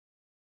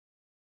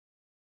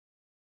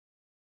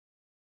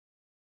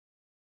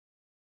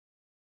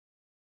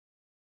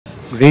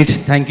Great,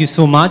 thank you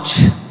so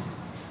much.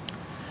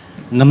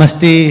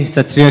 Namaste,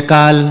 Sat Sri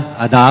Akal,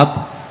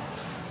 Adab.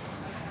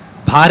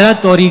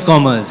 Bharat और e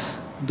commerce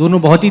दोनों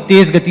बहुत ही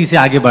तेज़ गति से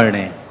आगे बढ़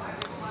रहे हैं.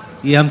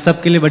 ये हम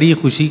सब के लिए बड़ी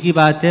खुशी की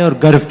बात है और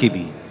गर्व की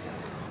भी.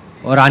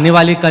 और आने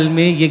वाले कल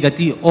में ये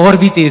गति और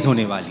भी तेज़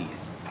होने वाली है.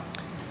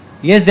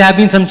 Yes, there have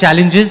been some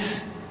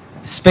challenges,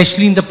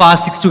 especially in the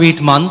past 6 to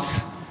 8 months.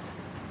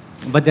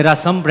 But there are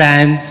some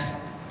brands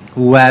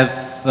who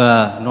have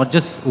not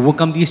just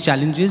overcome these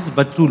challenges,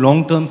 but through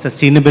long-term,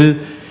 sustainable,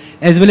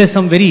 as well as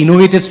some very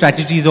innovative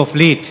strategies of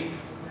late,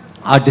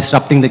 are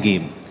disrupting the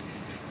game.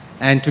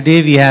 And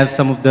today we have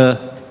some of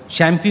the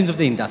champions of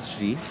the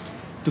industry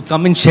to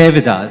come and share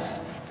with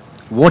us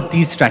what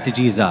these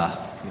strategies are.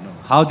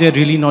 How they're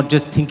really not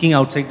just thinking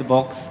outside the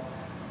box,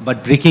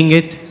 but breaking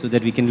it so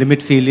that we can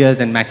limit failures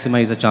and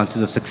maximize the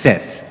chances of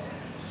success.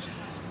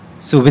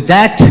 So with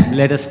that,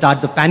 let us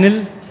start the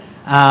panel.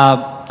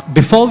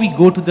 Before we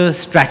go to the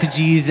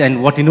strategies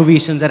and what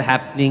innovations are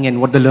happening and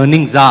what the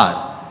learnings are,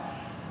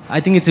 I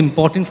think it's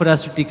important for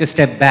us to take a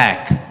step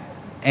back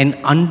and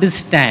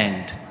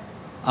understand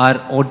our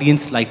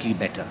audience slightly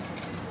better.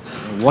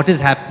 What is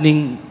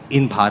happening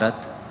in Bharat?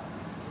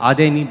 Are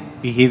there any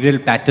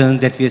behavioral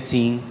patterns that we are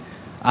seeing?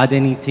 Are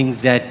there any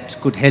things that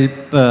could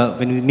help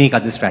when we make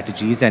other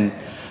strategies? And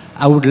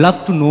I would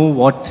love to know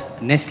what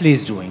Nestle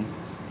is doing.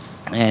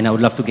 And I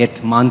would love to get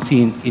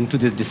Mansi into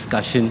this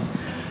discussion.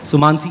 So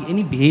Mansi,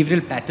 any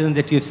behavioral patterns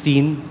that you have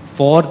seen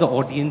for the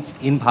audience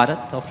in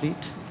Bharat of late?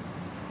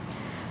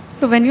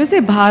 So when you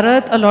say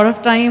Bharat, a lot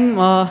of time,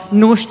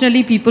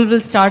 notionally, people will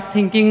start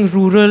thinking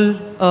rural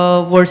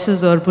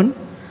versus urban.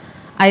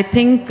 I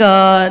think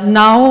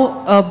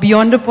now,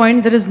 beyond a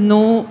point, there is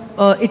no,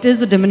 it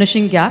is a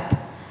diminishing gap.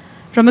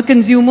 From a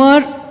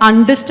consumer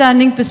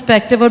understanding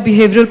perspective or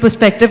behavioral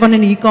perspective on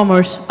an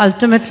e-commerce,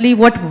 ultimately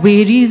what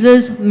varies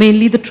is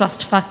mainly the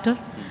trust factor.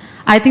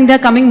 I think they're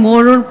coming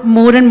more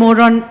and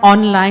more on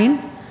online.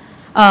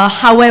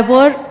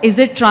 However, is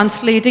it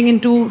translating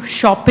into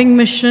shopping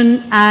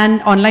mission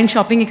and online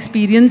shopping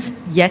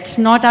experience? Yet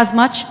not as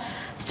much.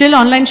 Still,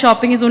 online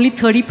shopping is only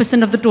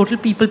 30% of the total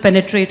people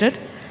penetrated.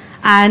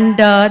 And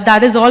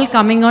that is all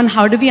coming on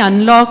how do we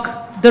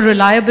unlock the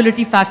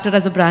reliability factor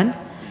as a brand?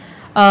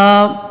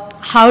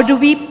 How do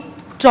we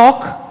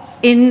talk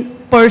in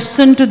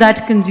person to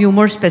that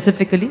consumer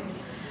specifically?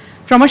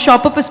 From a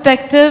shopper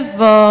perspective,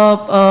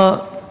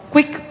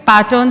 quick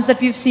patterns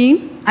that we've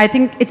seen, I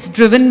think it's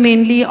driven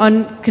mainly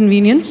on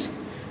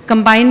convenience,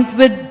 combined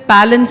with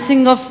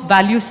balancing of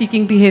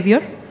value-seeking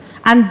behavior.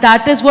 And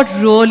that is what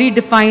really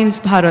defines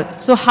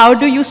Bharat. So how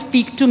do you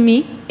speak to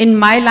me in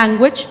my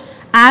language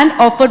and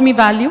offer me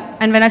value?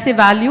 And when I say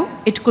value,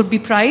 it could be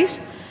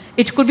price,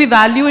 it could be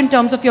value in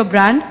terms of your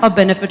brand or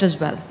benefit as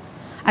well.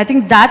 I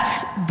think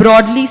that's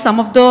broadly some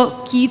of the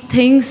key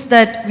things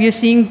that we are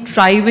seeing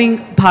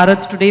driving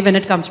Bharat today when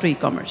it comes to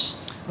e-commerce.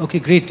 Okay,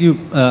 great.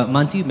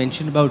 Mansi, you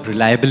mentioned about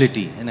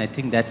reliability, and I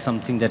think that's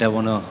something that I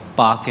want to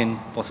park and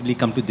possibly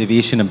come to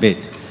Divyesh in a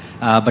bit.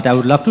 But I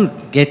would love to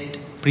get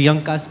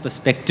Priyanka's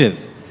perspective.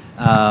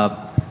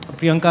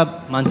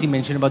 Priyanka, Mansi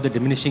mentioned about the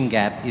diminishing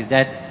gap. Is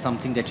that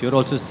something that you're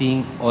also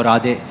seeing, or are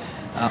there,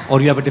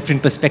 or you have a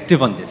different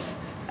perspective on this?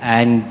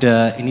 And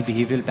any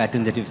behavioral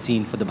patterns that you've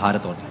seen for the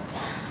Bharat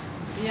audience?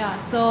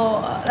 Yeah, so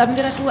I mean,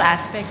 there are two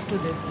aspects to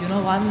this.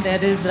 One,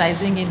 there is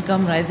rising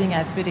income, rising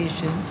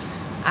aspiration.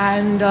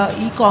 And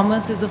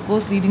e-commerce is, of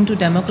course, leading to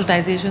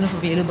democratization of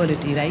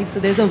availability, right?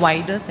 So there's a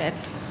wider set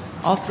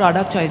of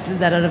product choices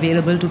that are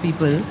available to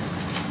people.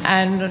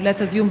 And let's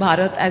assume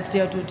Bharat as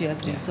tier 2, tier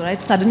 3. So,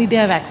 right, suddenly they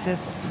have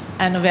access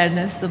and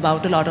awareness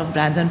about a lot of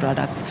brands and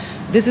products.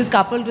 This is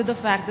coupled with the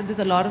fact that there's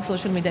a lot of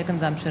social media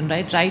consumption,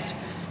 right?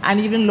 And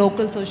even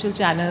local social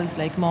channels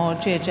like more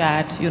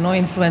chat,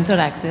 influencer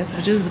access,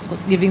 which is, of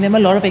course, giving them a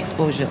lot of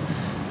exposure.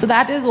 So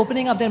that is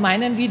opening up their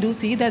mind, and we do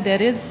see that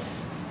there is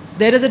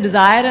a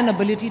desire and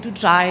ability to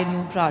try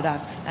new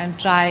products and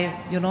try,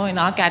 in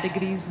our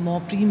categories,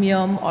 more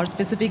premium or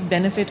specific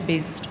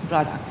benefit-based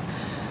products.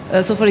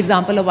 So, for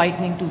example, a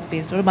whitening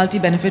toothpaste or a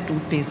multi-benefit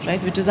toothpaste,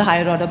 right, which is a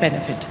higher order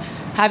benefit.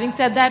 Having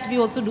said that, we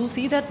also do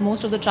see that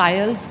most of the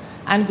trials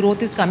and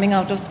growth is coming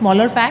out of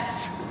smaller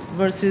packs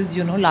versus,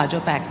 larger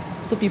packs.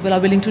 So people are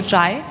willing to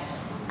try,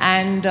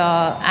 and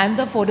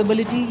the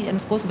affordability and,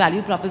 of course,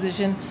 value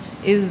proposition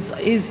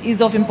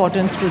is of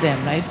importance to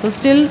them, right? So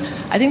still,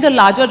 I think the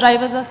larger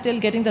drivers are still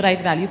getting the right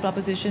value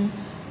proposition.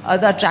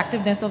 The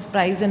attractiveness of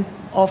price and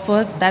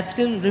offers, that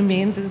still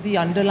remains is the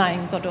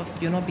underlying sort of,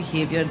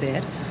 behavior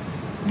there.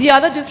 The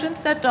other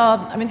difference that,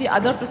 the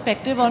other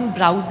perspective on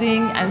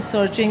browsing and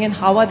searching and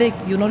how are they,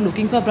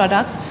 looking for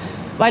products,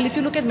 while if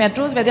you look at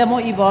metros where they are more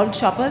evolved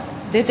shoppers,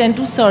 they tend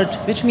to search,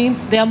 which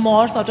means they are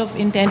more sort of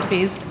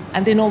intent-based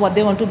and they know what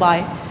they want to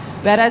buy.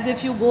 Whereas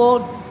if you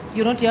go,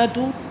 tier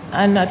 2,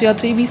 and tier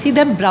 3, we see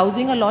them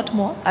browsing a lot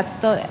more. That's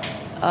the,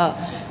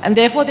 and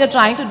therefore they're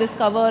trying to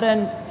discover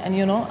and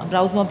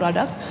browse more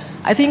products.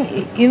 I think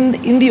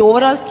in the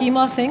overall scheme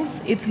of things,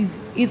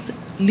 it's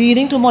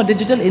leading to more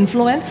digital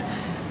influence.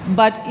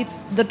 but it's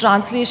the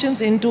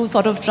translations into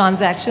sort of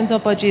transactions or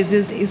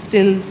purchases is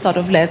still sort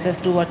of less as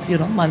to what,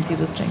 Mansi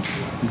was trying to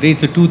say. Great.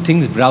 So two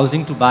things.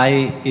 Browsing to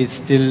buy is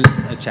still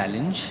a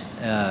challenge.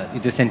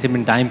 It's a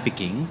sentiment I'm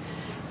picking.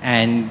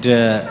 And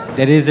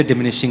there is a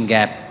diminishing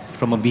gap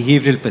from a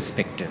behavioral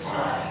perspective.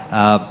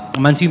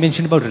 Mansi, you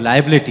mentioned about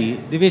reliability.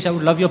 Divyesh, I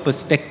would love your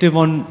perspective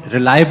on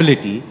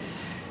reliability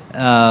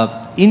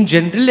in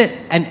general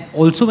and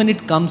also when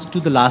it comes to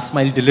the last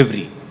mile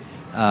delivery.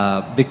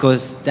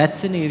 Because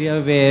that's an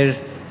area where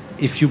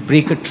if you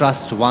break a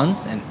trust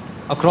once and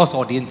across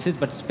audiences,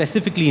 but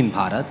specifically in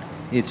Bharat,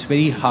 it's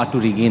very hard to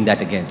regain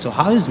that again. So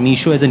how is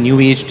Meesho as a new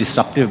age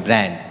disruptive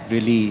brand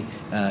really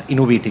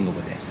innovating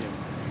over there?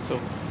 So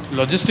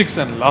logistics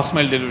and last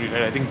mile delivery,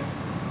 right? I think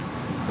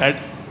that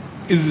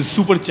is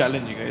super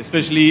challenging, right?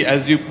 Especially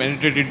as you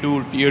penetrate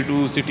into tier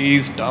 2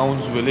 cities,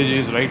 towns,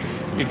 villages, right?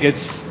 It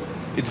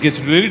gets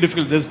really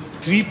difficult. There's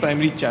three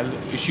primary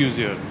issues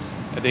here.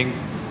 I think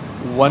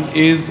one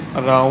is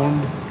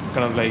around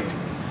kind of like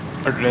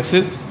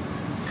addresses.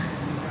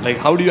 Like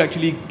how do you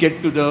actually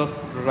get to the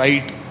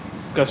right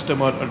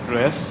customer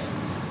address,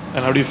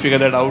 and how do you figure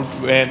that out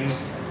when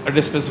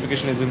address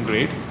specification isn't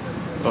great?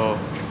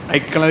 I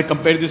kind of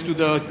compare this to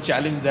the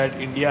challenge that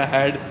India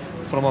had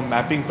from a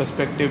mapping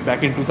perspective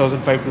back in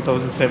 2005,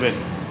 2007,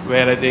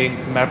 where I think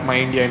Map My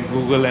India and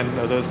Google and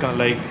others kind of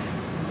like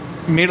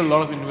made a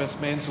lot of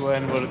investments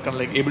and were kind of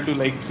like able to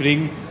like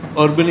bring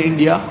urban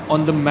India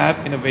on the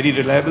map in a very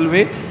reliable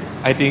way.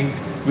 I think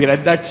we're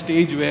at that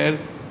stage where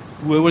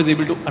whoever is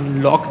able to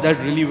unlock that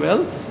really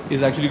well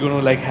is actually going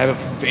to like have a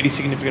very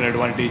significant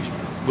advantage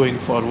going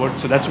forward.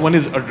 So that's one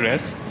is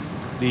address.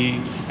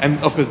 And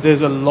of course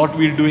there's a lot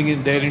we're doing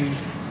in there in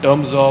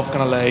terms of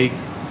kind of like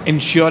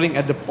ensuring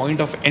at the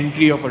point of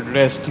entry of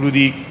address through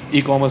the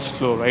e-commerce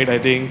flow, right? I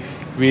think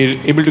we're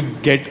able to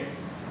get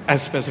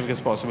as specific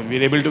as possible.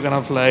 We're able to kind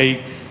of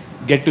like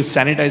get to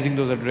sanitizing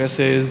those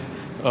addresses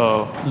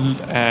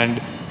and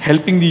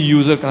helping the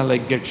user kind of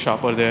like get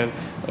sharper there.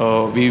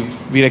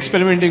 We're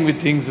experimenting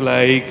with things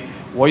like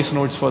voice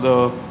notes for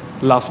the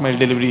last mile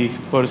delivery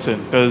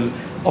person, because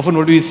often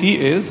what we see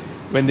is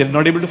when they're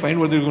not able to find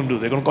what they're going to do,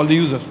 they're going to call the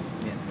user.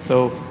 Yeah.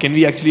 So can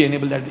we actually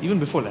enable that even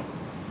before that?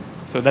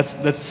 So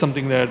that's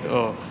something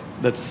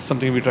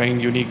we're trying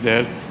unique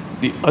there.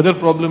 The other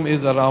problem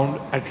is around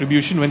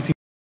attribution when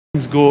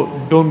things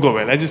don't go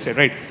well. As you said,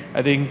 right?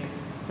 I think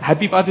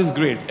happy path is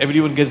great.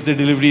 Everyone gets their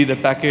delivery, their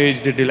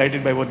package, they're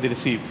delighted by what they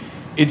receive.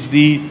 It's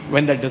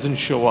when that doesn't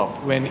show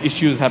up, when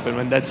issues happen,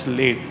 when that's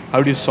late,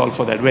 how do you solve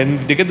for that? When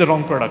they get the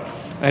wrong product.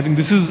 And I think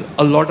this is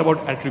a lot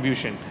about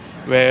attribution,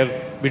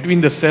 where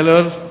between the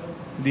seller,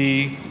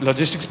 the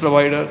logistics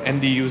provider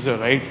and the user,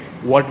 right?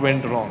 What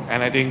went wrong?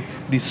 And I think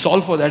the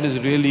solve for that is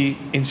really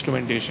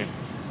instrumentation.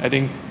 I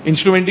think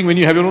instrumenting when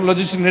you have your own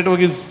logistics network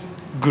is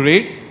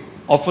great.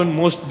 Often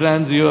most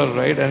brands here,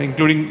 right, and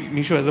including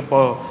Meesho as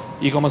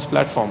a e-commerce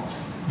platform,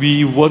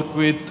 we work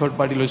with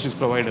third-party logistics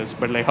providers.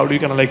 But like, how do you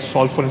kind of like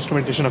solve for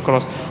instrumentation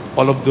across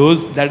all of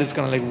those? That is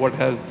kind of like what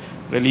has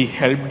really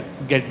helped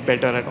get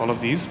better at all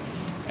of these.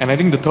 And I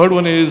think the third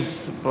one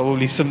is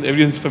probably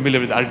everyone's familiar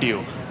with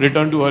RTO,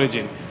 return to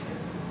origin.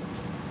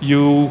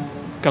 You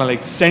kind of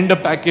like send a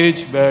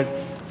package, but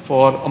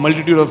for a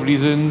multitude of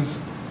reasons,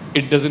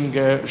 it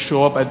doesn't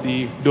show up at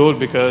the door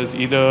because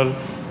either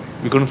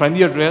we couldn't find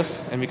the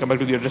address and we come back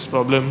to the address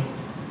problem.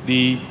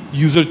 The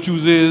user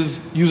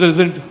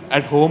isn't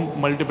at home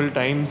multiple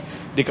times,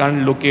 they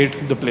can't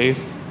locate the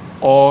place,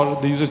 or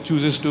the user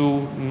chooses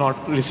to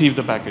not receive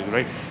the package,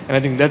 right? And I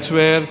think that's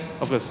where,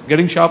 of course,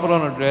 getting sharper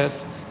on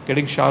address,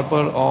 getting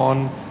sharper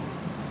on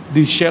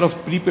the share of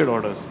prepaid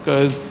orders,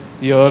 because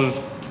your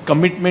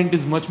commitment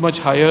is much, much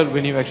higher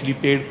when you've actually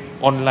paid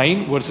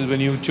online versus when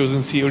you've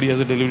chosen COD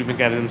as a delivery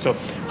mechanism. So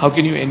how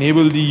can you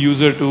enable the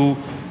user to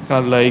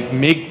kind of like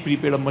make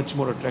prepaid a much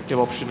more attractive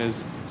option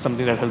is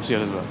something that helps here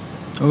as well.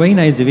 Oh, very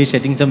nice, Divyesh. I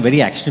think some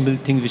very actionable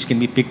things which can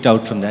be picked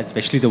out from that,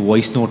 especially the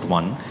voice note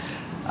one.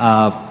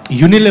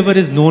 Unilever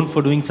is known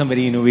for doing some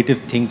very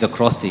innovative things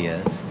across the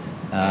years.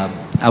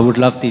 I would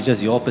love,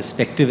 Tejas, your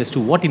perspective as to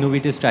what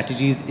innovative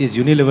strategies is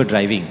Unilever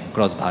driving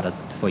across Bharat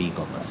for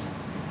e-commerce?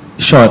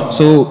 Sure.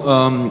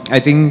 So I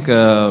think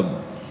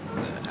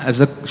as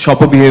the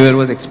shopper behavior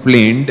was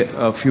explained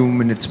a few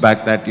minutes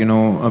back that,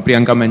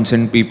 Priyanka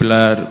mentioned people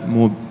are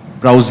more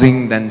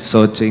browsing than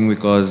searching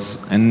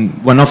because, and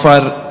one of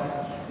our,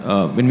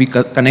 when we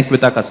connect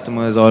with our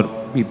customers or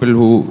people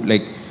who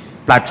like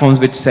platforms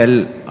which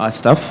sell our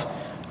stuff,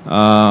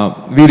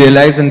 we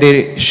realized and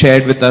they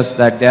shared with us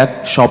that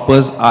their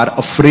shoppers are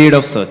afraid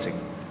of searching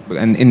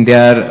and in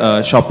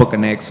their shopper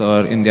connects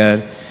or in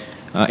their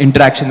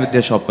interaction with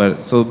their shopper.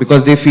 So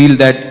because they feel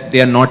that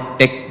they are not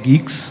tech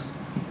geeks,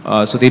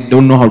 so they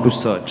don't know how to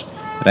search,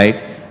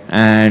 right?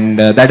 And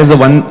that is the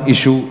one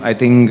issue I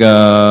think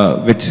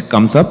which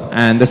comes up.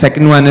 And the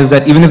second one is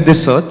that even if they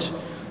search,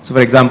 so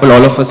for example,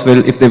 all of us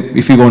will,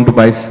 if we want to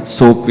buy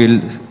soap,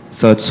 we'll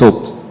search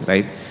soaps,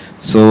 right?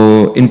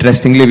 So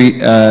interestingly,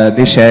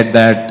 they shared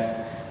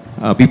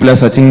that people are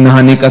searching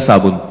nahane ka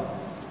sabun,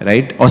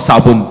 right? Or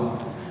sabun.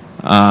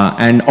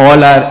 And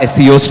all our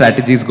SEO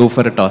strategies go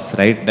for a toss,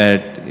 right?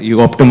 That you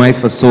optimize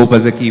for soap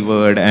as a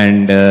keyword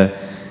and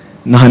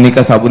nahane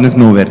ka sabun is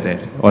nowhere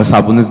there, or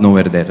sabun is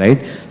nowhere there, right?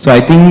 So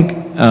I think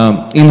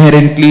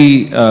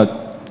inherently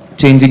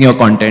changing your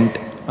content,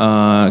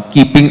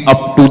 keeping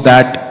up to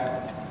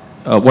that,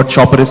 what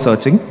shopper is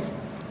searching,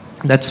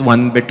 that's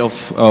one bit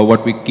of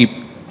what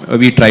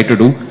we try to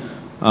do.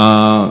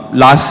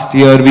 Last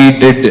year we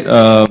did,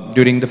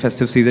 during the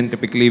festive season,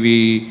 typically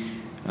we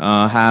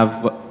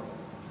have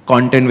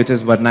content which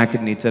is vernac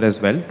in nature as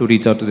well to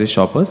reach out to the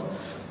shoppers.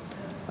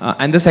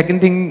 And the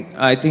second thing,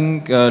 I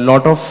think a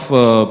lot of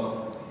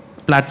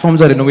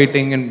platforms are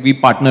innovating and we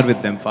partner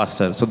with them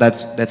faster. So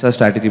that's our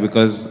strategy,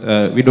 because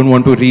we don't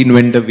want to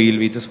reinvent the wheel,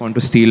 we just want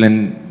to steal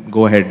and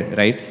go ahead,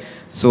 right?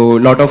 So a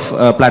lot of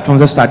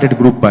platforms have started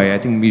group buy. I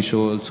think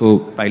Meesho also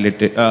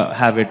piloted,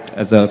 have it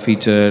as a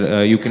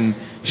feature. You can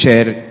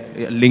share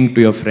a link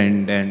to your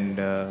friend and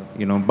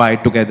you know, buy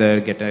together,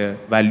 get a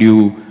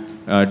value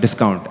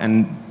discount.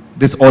 And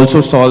this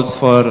also solves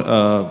for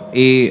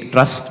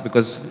trust,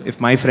 because if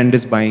my friend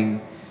is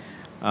buying,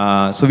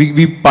 so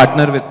we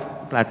partner with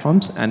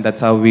platforms, and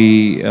that's how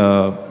we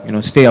you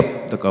know, stay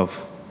up the curve.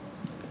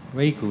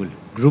 Very cool.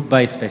 Group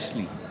buy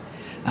especially.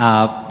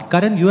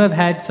 Karan, you have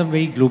had some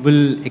very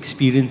global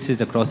experiences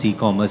across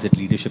e-commerce at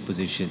leadership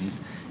positions,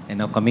 and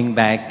now coming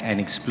back and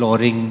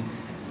exploring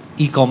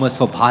e-commerce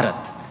for Bharat.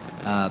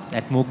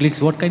 At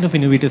Moglix, what kind of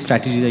innovative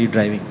strategies are you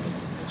driving?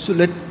 So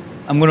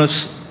I'm going to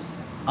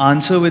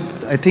answer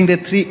with, I think there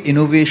are 3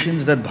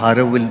 innovations that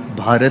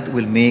Bharat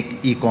will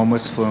make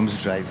e-commerce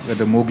firms drive.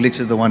 Whether Moglix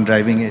is the one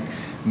driving it,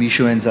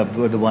 Meesho ends up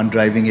the one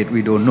driving it,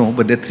 we don't know.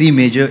 But there are 3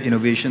 major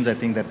innovations, I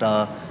think, that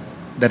are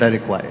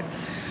required.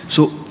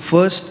 So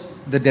first,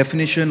 the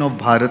definition of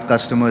Bharat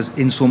customers,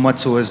 in so much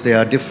so as they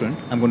are different.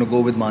 I'm going to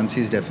go with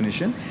Mansi's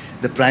definition.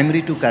 The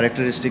primary 2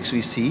 characteristics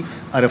we see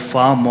are a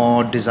far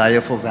more desire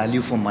for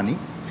value for money,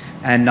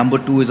 and number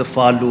 2 is a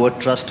far lower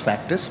trust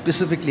factor,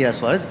 specifically as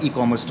far as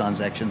e-commerce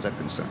transactions are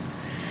concerned.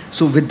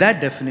 So with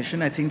that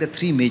definition, I think the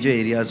 3 major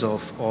areas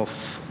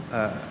of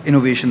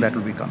innovation that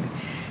will be coming.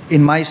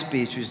 In my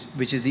space,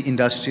 which is the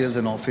industrials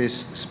and office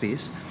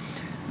space,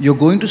 you're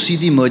going to see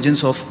the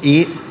emergence of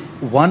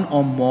one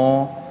or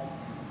more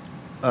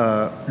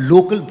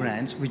local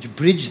brands which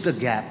bridge the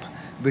gap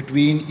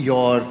between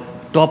your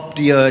top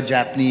tier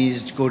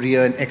Japanese,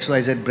 Korean,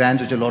 XYZ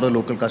brands, which a lot of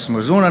local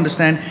customers don't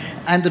understand,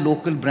 and the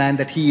local brand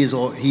that he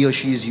or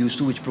she is used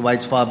to, which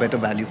provides far better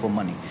value for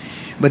money.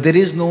 But there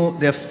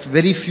are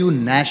very few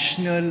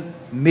national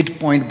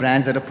midpoint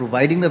brands that are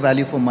providing the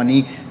value for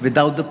money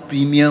without the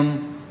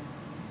premium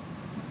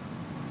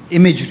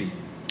imagery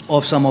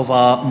of some of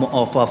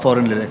our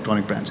foreign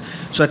electronic brands.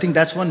 So I think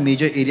that's one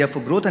major area for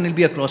growth, and it'll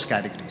be across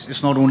categories.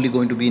 It's not only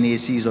going to be in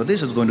ACs or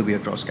this, it's going to be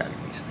across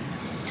categories.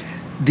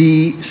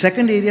 The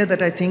second area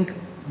that I think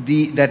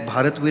that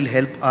Bharat will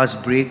help us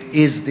break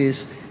is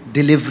this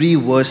delivery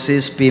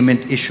versus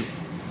payment issue.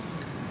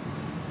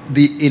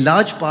 A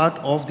large part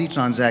of the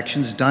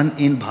transactions done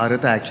in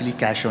Bharat are actually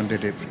cash on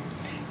delivery.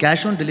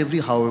 Cash on delivery,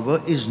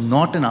 however, is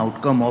not an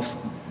outcome of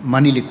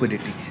money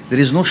liquidity. There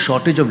is no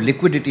shortage of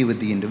liquidity with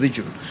the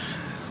individual.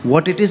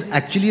 What it is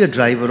actually a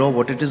driver of,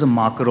 what it is a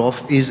marker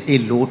of, is a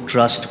low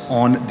trust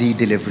on the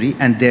delivery,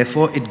 and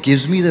therefore it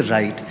gives me the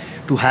right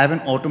to have an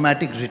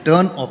automatic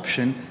return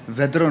option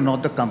whether or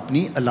not the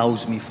company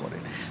allows me for it.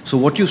 So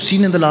what you've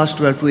seen in the last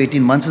 12 to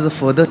 18 months is a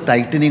further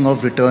tightening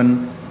of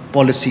return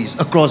policies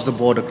across the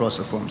board, across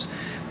the firms.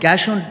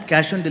 Cash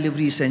on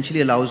delivery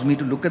essentially allows me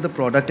to look at the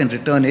product and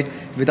return it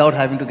without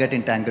having to get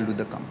entangled with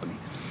the company.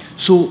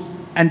 So,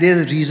 and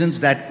there are reasons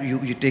that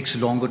it takes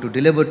longer to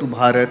deliver to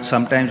Bharat.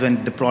 Sometimes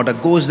when the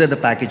product goes there, the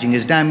packaging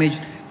is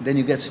damaged. Then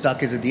you get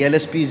stuck. Is it the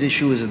LSP's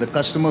issue? Is it the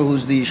customer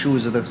who's the issue?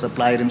 Is it the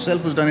supplier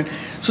himself who's done it?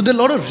 So there are a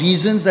lot of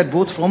reasons that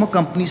both from a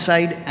company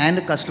side and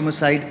a customer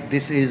side,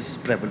 this is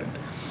prevalent.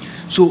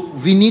 So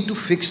we need to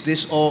fix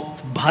this, or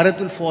Bharat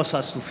will force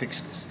us to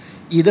fix this,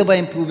 either by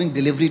improving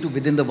delivery to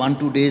within the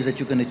 1-2 days that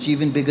you can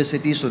achieve in bigger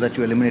cities so that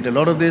you eliminate a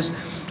lot of this,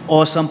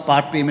 or some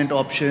part payment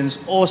options,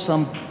 or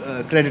some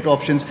credit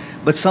options,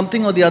 but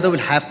something or the other will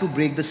have to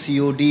break the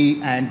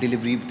COD and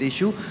delivery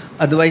issue.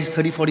 Otherwise,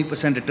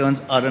 30-40%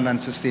 returns are an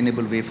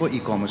unsustainable way for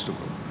e-commerce to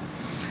grow.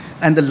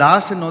 And the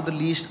last and not the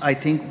least, I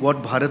think what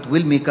Bharat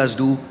will make us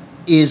do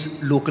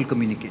is local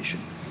communication.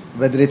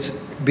 Whether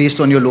it's based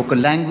on your local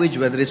language,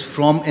 whether it's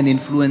from an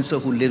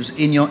influencer who lives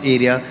in your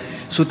area.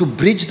 So to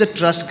bridge the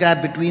trust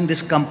gap between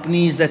these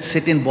companies that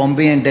sit in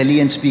Bombay and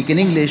Delhi and speak in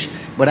English,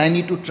 but I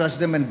need to trust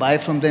them and buy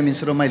from them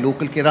instead of my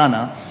local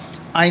kirana,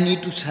 I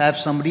need to have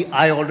somebody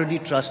I already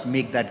trust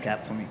make that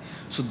gap for me.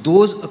 So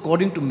those,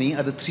 according to me,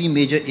 are the 3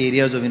 major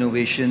areas of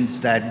innovations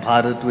that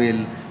Bharat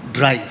will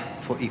drive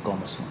for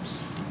e-commerce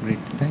firms. Great.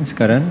 Thanks,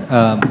 Karan.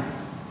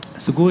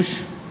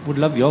 Sugosh, would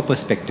love your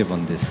perspective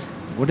on this.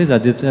 What is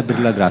Aditya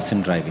Birla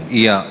Grasim driving?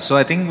 Yeah, so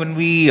I think when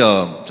we,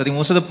 so I think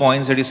most of the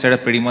points that you said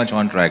are pretty much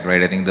on track,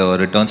 right? I think the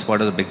returns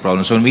part is a big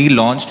problem. So when we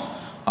launched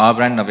our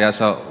brand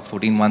Navyasa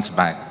 14 months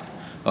back,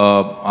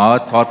 our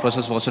thought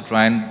process was to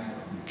try and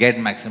get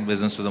maximum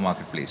business to the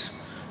marketplace.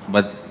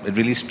 but it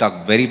really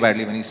stuck very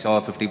badly when he saw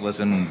a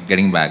 50%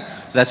 getting back.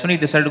 So that's when he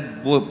decided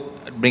to go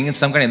bring in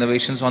some kind of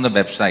innovations on the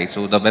website.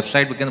 So the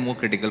website became the more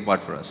critical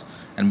part for us.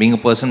 And being a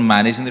person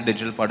managing the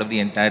digital part of the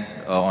entire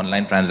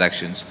online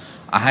transactions,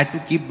 I had to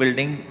keep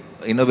building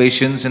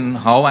innovations in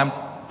how I'm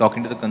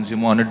talking to the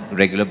consumer on a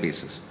regular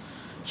basis.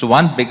 So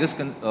one biggest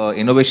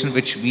innovation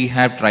which we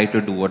have tried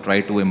to do or try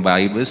to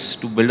imbibe is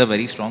to build a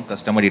very strong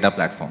customer data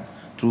platform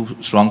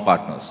through strong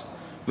partners,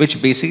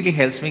 which basically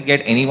helps me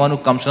get anyone who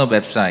comes on a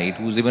website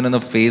who's even in the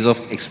phase of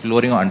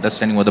exploring or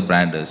understanding what the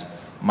brand is,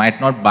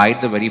 might not buy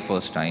it the very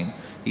first time.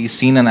 He's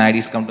seen an ad,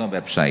 he's come to a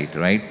website,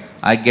 right?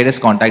 I get his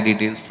contact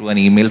details through an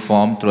email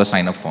form, through a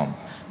sign-up form.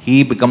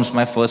 He becomes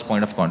my first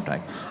point of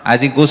contact.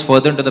 As he goes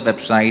further into the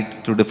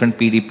website, through different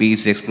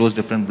PDPs, he explores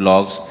different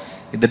blogs,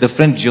 the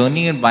different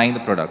journey in buying the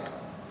product,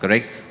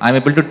 correct? I'm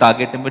able to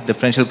target him with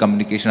differential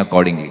communication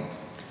accordingly.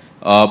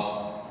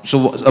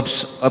 So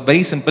a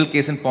very simple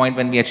case in point,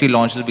 when we actually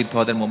launched this, we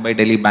thought that Mumbai,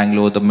 Delhi,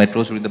 Bangalore, the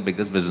metros would be the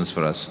biggest business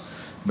for us.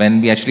 When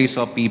we actually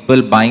saw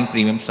people buying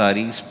premium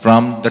sarees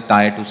from the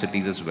tier 2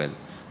 cities as well.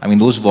 I mean,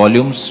 those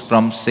volumes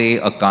from, say,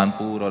 a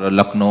Kanpur or a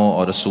Lucknow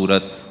or a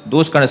Surat,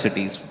 those kind of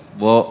cities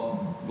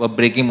were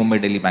breaking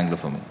Mumbai, Delhi, Bangalore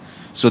for me.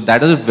 So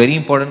that is a very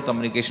important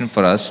communication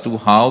for us to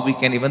how we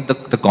can, even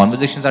the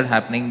conversations are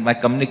happening, my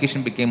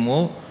communication became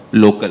more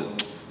local.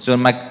 So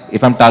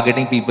if I'm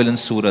targeting people in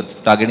Surat,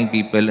 targeting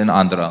people in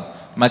Andhra,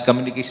 my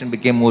communication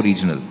became more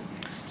regional.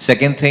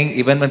 Second thing,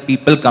 even when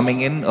people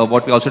coming in,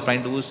 what we're also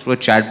trying to do is through a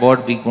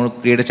chatbot, we're going to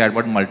create a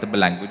chatbot in multiple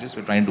languages.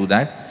 We're trying to do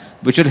that,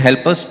 which will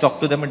help us talk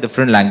to them in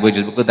different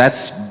languages, because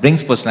that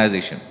brings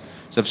personalization.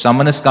 So if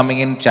someone is coming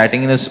in,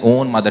 chatting in his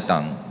own mother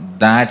tongue,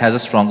 that has a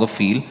stronger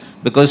feel,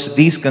 because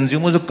these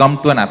consumers who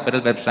come to an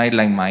apparel website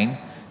like mine,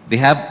 they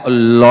have a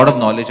lot of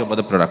knowledge about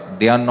the product.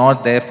 They are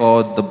not there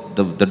for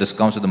the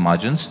discounts or the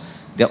margins.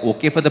 They are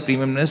okay for the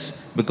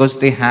premiumness because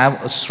they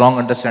have a strong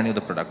understanding of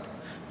the product.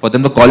 For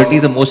them, the quality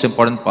is the most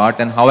important part,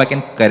 and how I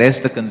can caress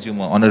the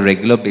consumer on a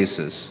regular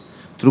basis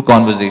through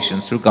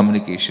conversations, through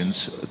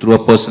communications, through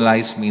a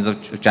personalized means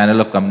of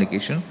channel of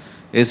communication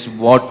is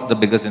what the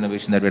biggest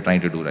innovation that we're trying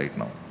to do right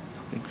now.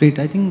 Great.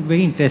 I think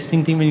very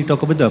interesting thing when you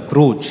talk about the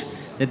approach,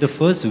 that the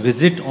first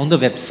visit on the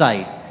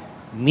website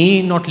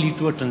may not lead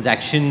to a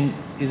transaction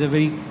is a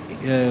very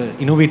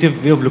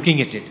innovative way of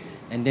looking at it,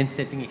 and then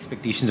setting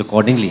expectations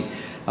accordingly.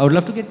 I would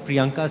love to get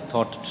Priyanka's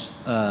thoughts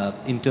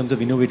in terms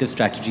of innovative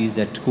strategies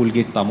that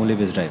Colgate-Palmolive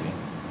is driving.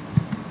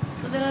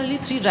 So there are really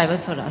 3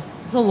 drivers for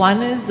us. So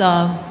one is,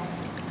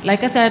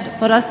 like I said,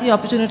 for us the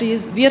opportunity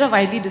is, we are a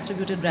widely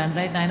distributed brand,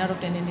 right? 9 out of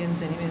 10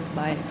 Indians anyways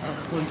buy a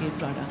Colgate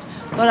product.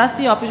 For us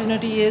the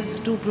opportunity is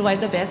to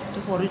provide the best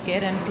of oral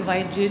care and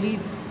provide really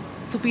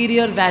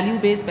superior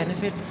value-based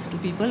benefits to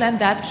people, and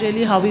that's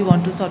really how we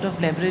want to sort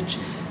of leverage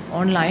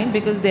online,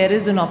 because there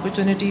is an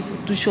opportunity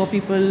to show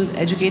people,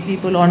 educate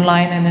people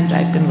online and then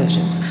drive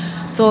conversions.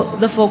 So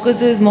the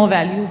focus is more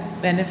value,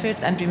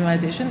 benefits and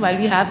premiumization, while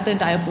we have the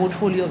entire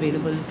portfolio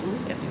available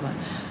to everyone.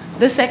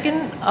 The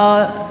second,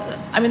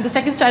 the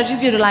second strategy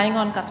is we're relying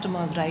on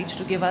customers, right,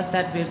 to give us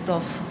that width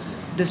of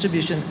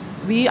distribution.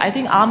 I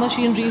think our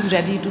machinery is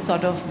ready to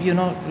sort of,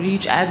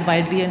 reach as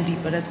widely and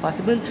deeper as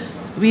possible.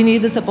 We need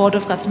the support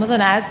of customers,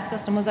 and as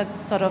customers are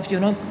sort of,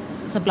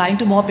 supplying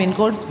to more pin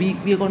codes,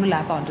 we are going to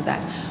lap onto that.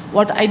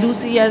 What I do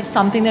see as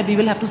something that we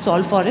will have to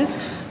solve for is,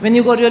 when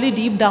you go really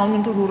deep down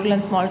into rural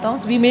and small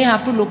towns, we may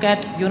have to look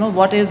at,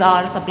 what is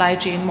our supply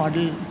chain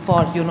model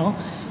for,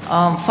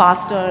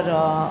 faster,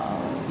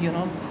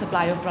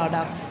 supply of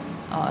products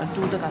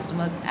to the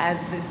customers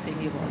as this thing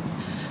evolves.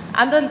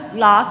 And the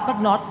last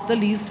but not the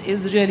least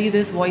is really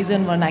this voice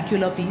and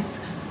vernacular piece.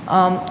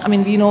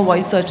 We know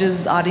voice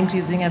searches are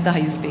increasing at the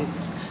highest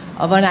pace.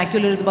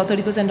 Vernacular is about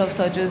 30% of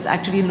searches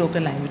actually in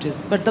local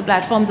languages. But the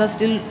platforms are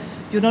still,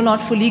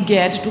 not fully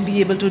geared to be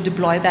able to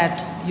deploy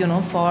that,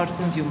 for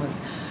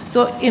consumers.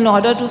 So in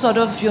order to sort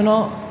of,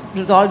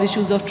 resolve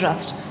issues of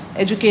trust,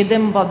 educate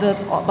them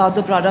about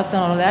the products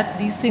and all of that,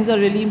 these things are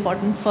really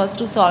important first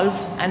to solve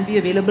and be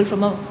available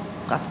from a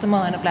customer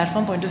and a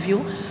platform point of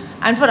view.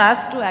 And for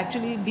us to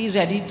actually be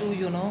ready to,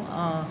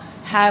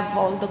 have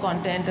all the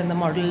content and the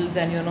models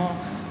and,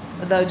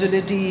 the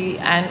agility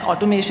and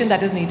automation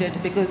that is needed,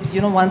 because,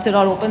 once it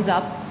all opens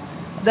up,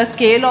 the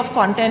scale of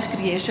content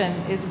creation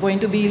is going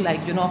to be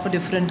like, of a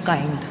different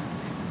kind.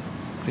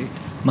 Great.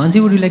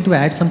 Mansi, would you like to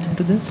add something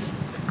to this?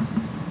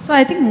 So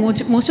I think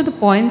most of the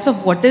points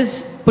of what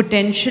is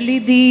potentially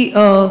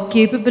the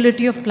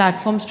capability of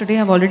platforms today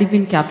have already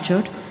been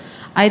captured.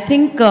 I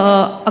think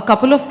a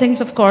couple of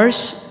things, of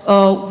course,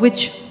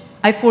 which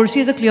I foresee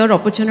as a clear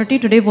opportunity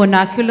today,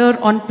 vernacular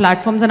on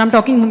platforms, and I'm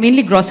talking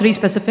mainly grocery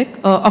specific.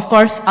 Of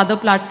course, other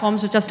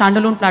platforms which are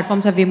standalone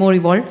platforms have way more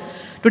evolved.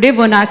 Today,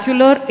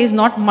 vernacular is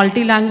not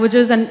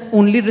multi-languages and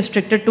only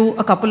restricted to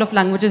a couple of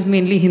languages,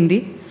 mainly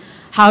Hindi.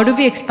 How do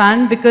we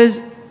expand?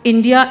 Because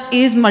India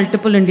is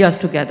multiple Indias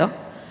together.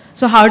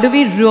 So how do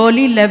we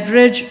really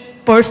leverage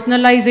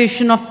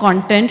personalization of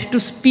content to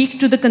speak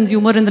to the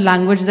consumer in the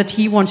language that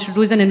he wants to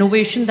do is an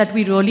innovation that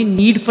we really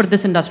need for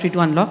this industry to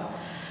unlock.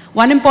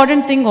 One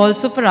important thing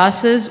also for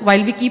us is,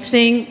 while we keep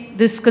saying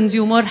this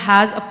consumer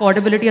has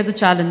affordability as a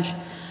challenge,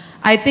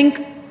 I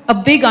think a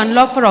big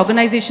unlock for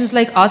organizations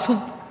like us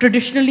who've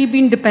traditionally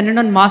been dependent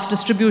on mass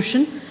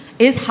distribution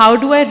is, how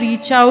do I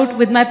reach out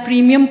with my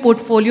premium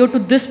portfolio to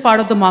this part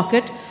of the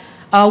market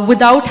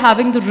without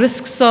having the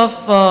risks of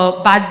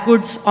bad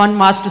goods on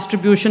mass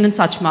distribution in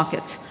such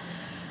markets.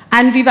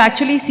 And we've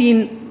actually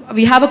seen,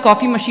 we have a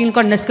coffee machine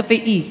called Nescafe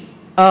E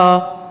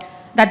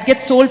that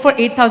gets sold for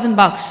 8,000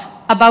 bucks.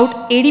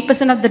 About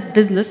 80% of the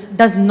business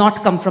does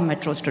not come from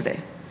metros today.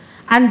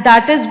 And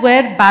that is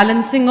where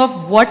balancing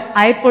of what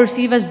I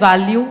perceive as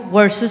value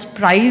versus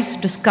price,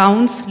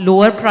 discounts,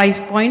 lower price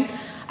point,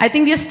 I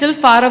think we are still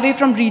far away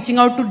from reaching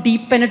out to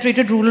deep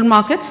penetrated rural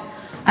markets.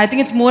 I think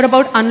it's more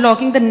about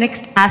unlocking the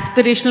next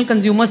aspirational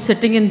consumer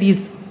sitting in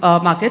these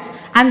markets.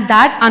 And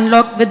that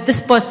unlock with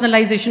this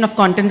personalization of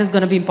content is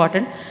going to be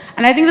important.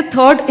 And I think the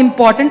third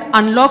important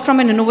unlock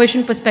from an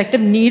innovation perspective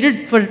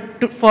needed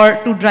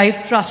to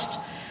drive trust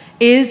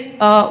is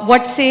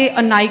what, say, a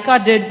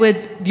Nykaa did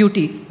with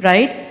beauty,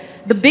 right?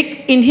 The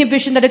big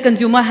inhibition that a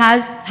consumer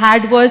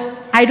had was,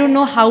 I don't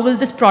know how will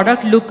this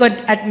product look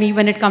at me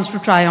when it comes to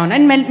try on.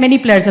 And many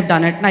players have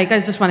done it. Nykaa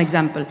is just one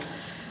example.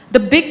 The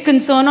big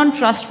concern on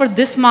trust for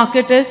this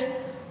market is,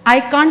 I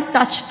can't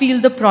touch, feel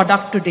the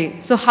product today.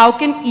 So how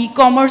can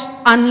e-commerce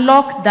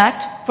unlock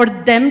that for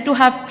them to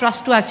have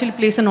trust to actually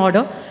place an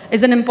order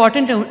is an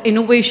important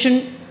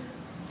innovation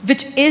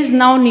which is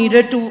now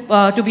needed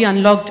to be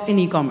unlocked in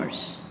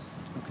e-commerce.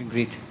 Okay,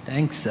 great.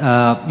 Thanks.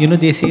 You know,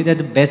 they say that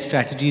the best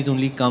strategies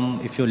only come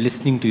if you're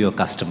listening to your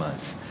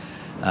customers.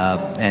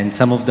 And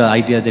some of the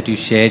ideas that you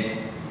shared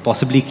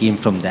possibly came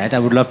from that. I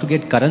would love to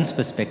get Karan's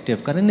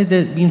perspective. Karan, has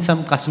there been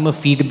some customer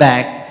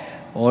feedback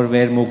or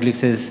where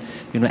Moglix has,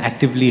 you know,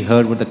 actively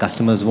heard what the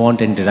customers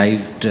want and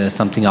derived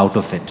something out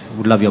of it?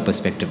 Would love your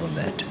perspective on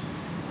that.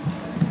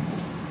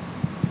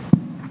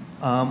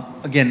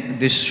 Again,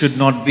 this should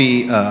not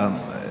be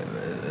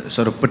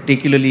sort of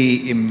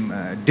particularly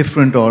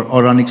different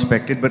or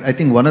unexpected, but I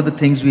think one of the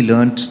things we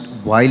learned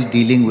while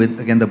dealing with,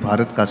 again, the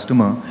Bharat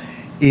customer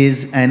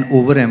is an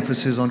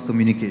overemphasis on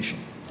communication.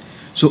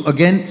 So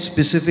again,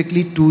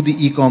 specifically to the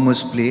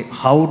e-commerce play,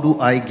 how do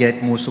I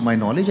get most of my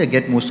knowledge? I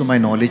get most of my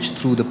knowledge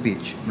through the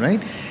page,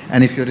 right?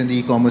 And if you're in the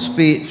e-commerce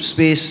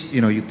space,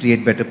 you know, you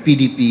create better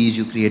PDPs,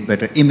 you create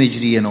better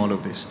imagery and all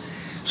of this.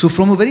 So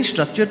from a very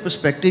structured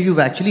perspective, you've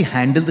actually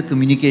handled the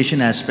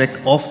communication aspect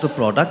of the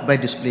product by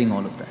displaying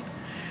all of that.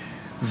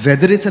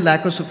 Whether it's a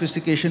lack of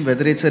sophistication,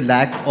 whether it's a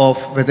lack of,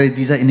 whether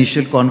these are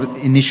initial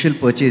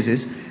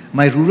purchases,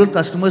 my rural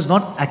customer is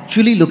not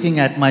actually looking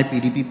at my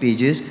PDP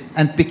pages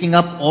and picking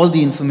up all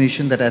the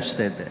information that I've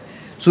said there.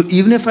 So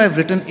even if I've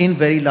written in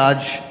very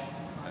large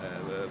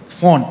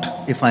font,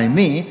 if I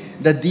may,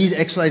 that these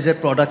XYZ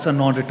products are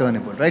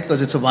non-returnable, right?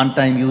 Because it's a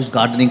one-time used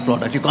gardening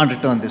product. You can't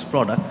return this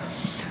product.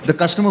 The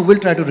customer will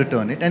try to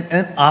return it.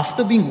 And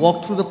after being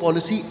walked through the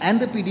policy and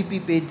the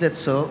PDP page that,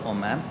 sir or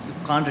ma'am, you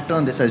can't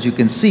return this, as you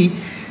can see,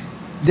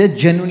 they're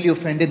genuinely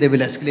offended. They will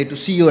escalate to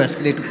CEO,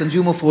 escalate to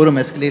consumer forum,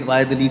 escalate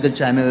via the legal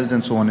channels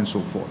and so on and so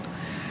forth.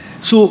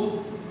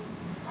 So,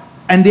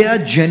 and they are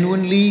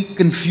genuinely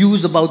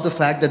confused about the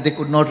fact that they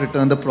could not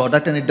return the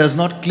product, and it does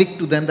not click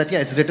to them that, yeah,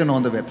 it's written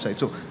on the website.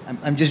 So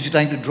I'm just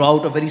trying to draw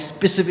out a very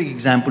specific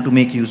example to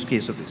make use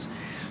case of this.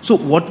 So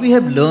what we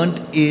have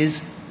learned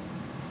is,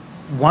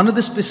 one of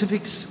the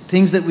specific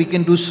things that we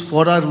can do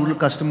for our rural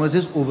customers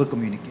is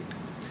over-communicate.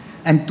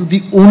 And to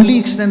the only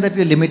extent that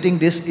we are limiting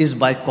this is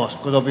by cost,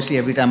 because obviously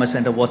every time I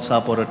send a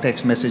WhatsApp or a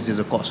text message, there's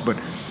a cost. But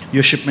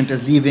your shipment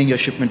is leaving, your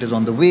shipment is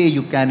on the way,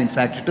 you can in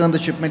fact return the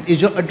shipment.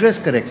 Is your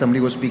address correct?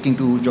 Somebody was speaking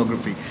to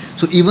geography.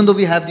 So even though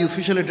we have the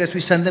official address, we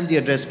send them the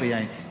address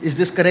behind. Is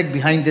this correct?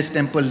 Behind this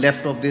temple,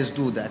 left of this,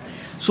 do that.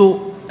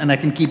 So, and I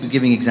can keep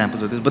giving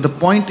examples of this. But the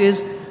point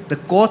is, the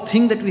core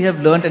thing that we have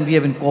learned and we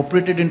have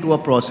incorporated into our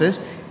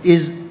process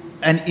is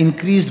an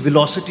increased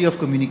velocity of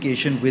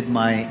communication with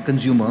my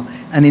consumer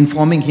and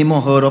informing him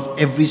or her of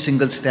every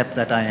single step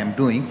that I am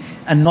doing,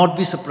 and not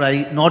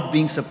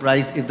being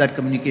surprised if that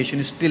communication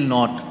is still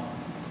not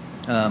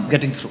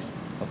getting through.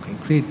 Okay,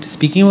 great.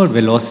 Speaking about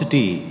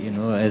velocity, you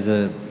know, as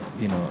a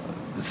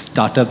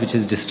startup which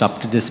has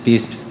disrupted the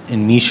space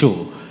in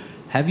Meesho,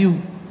 have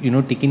you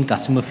taken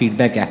customer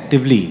feedback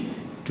actively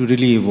to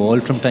really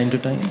evolve from time to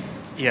time?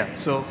 Yeah.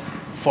 So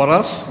for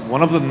us,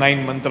 one of the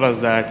 9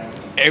 mantras that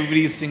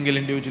every single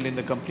individual in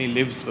the company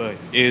lives by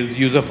is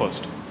user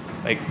first.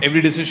 Like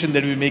every decision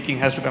that we're making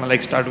has to kind of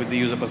like start with the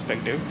user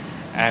perspective.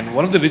 And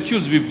one of the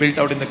rituals we've built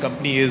out in the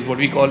company is what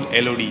we call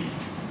LOD,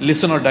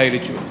 listen or die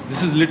rituals.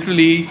 This is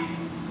literally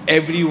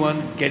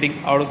everyone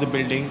getting out of the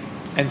building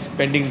and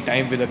spending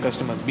time with the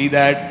customers, be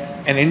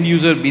that an end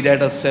user, be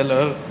that a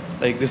seller.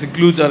 Like this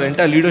includes our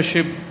entire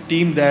leadership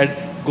team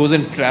that goes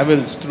and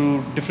travels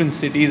through different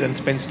cities and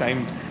spends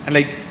time. And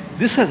like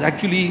this has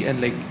actually, and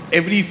like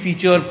every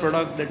feature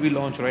product that we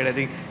launch, right, I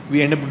think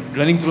we end up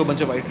running through a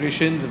bunch of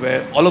iterations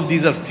where all of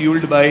these are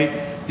fueled by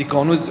the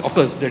conversations. Of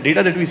course, the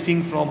data that we're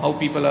seeing from how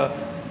people are,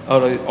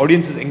 our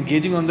audience is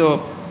engaging on the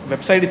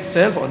website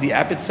itself or the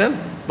app itself,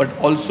 but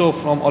also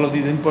from all of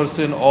these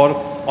in-person or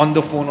on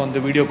the phone, on the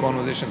video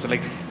conversations. So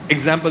like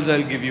examples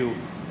I'll give you.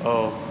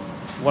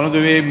 One of the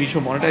way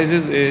Meesho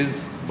monetizes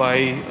is by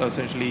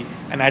essentially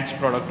an ads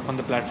product on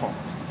the platform.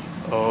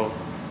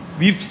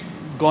 We've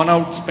gone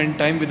out, spent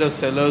time with the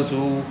sellers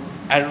who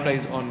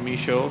advertise on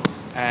Meesho,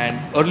 and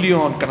early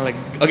on, kind of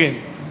like,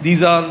 again,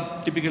 these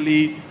are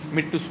typically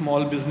mid to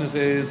small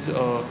businesses,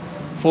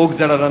 folks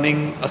that are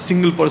running a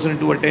single person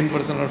to a 10%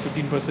 or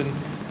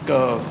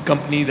 15%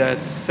 company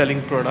that's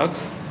selling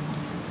products.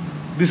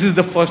 This is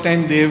the first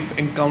time they've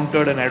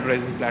encountered an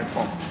advertising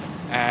platform.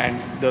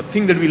 And the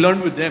thing that we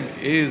learned with them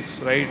is,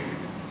 right,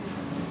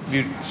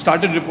 we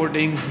started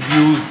reporting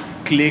views,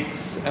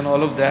 clicks, and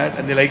all of that,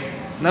 and they're like,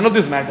 none of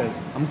this matters.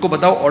 Humko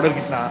batao order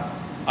kitna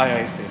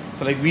aaya isse.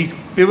 So like we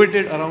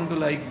pivoted around to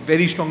like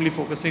very strongly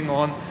focusing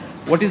on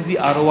what is the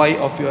ROI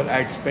of your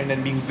ad spend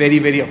and being very,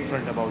 very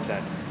upfront about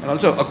that. And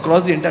also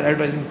across the entire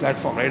advertising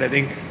platform, right, I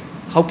think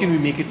how can we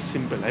make it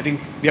simple? I think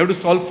we have to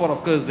solve for,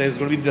 of course, there's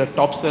going to be the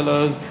top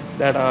sellers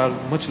that are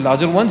much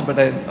larger ones, but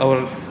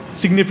our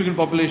significant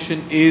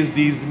population is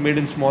these mid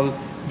and small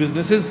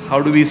businesses.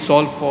 How do we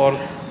solve for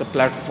the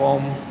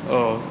platform,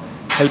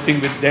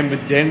 helping with them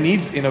with their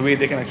needs in a way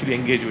they can actually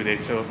engage with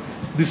it? So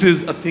this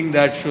is a thing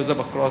that shows up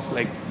across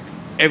like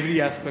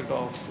every aspect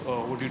of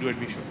what you do at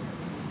Meesho.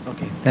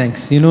 Okay,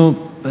 thanks. You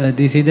know,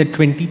 they say that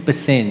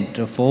 20%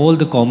 of all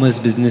the commerce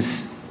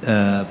business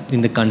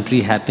in the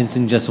country happens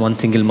in just one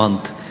single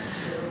month,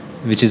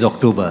 which is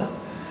October.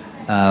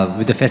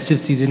 With the festive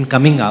season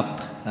coming up,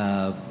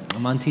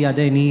 Mansi, are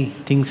there any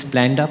things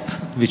planned up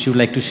which you would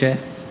like to share?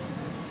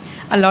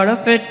 A lot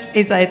of it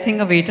is, I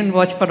think, a wait and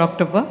watch for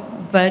October.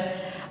 But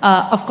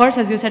of course,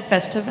 as you said,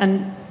 festive,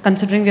 and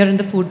considering we are in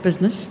the food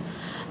business,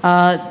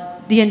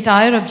 the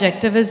entire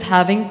objective is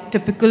having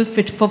typical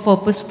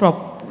fit-for-purpose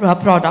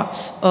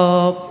products,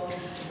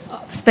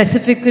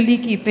 specifically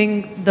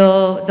keeping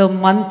the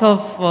month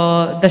of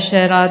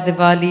Dussehra,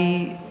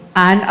 Diwali,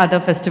 and other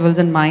festivals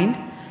in mind.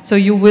 So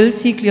you will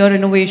see clear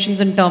innovations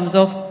in terms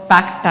of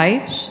pack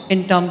types,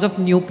 in terms of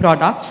new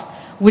products,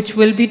 which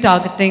will be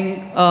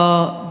targeting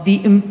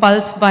the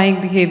impulse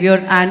buying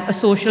behavior and a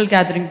social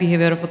gathering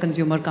behavior of a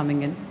consumer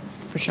coming in,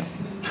 for sure.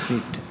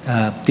 Great.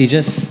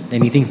 Tejas,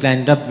 anything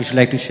planned up which you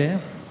like to share?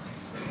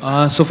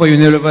 So for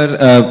Unilever,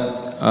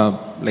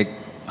 like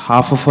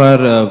half of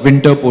our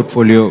winter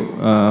portfolio,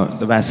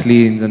 the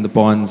Vaselines and the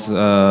Ponds,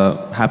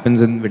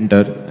 happens in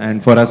winter.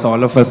 And for us,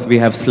 all of us, we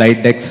have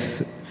slide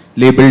decks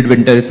labeled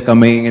winter is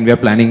coming, and we are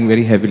planning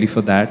very heavily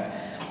for that.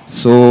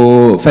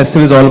 So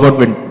festive is all about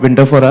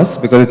winter for us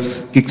because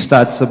it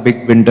kickstarts a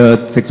big winter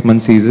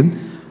 6-month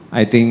season.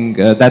 I think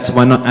that's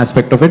one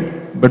aspect of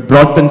it. But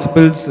broad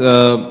principles,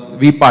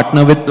 we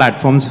partner with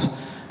platforms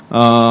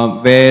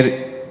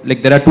where,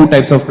 like, there are two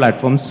types of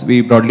platforms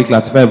we broadly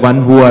classify.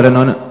 One who are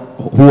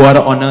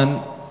on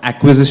an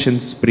acquisition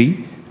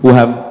spree, who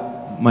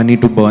have money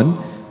to burn.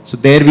 So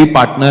there we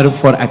partner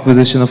for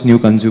acquisition of new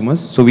consumers.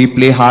 So we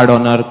play hard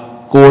on our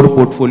core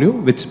portfolio,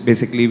 which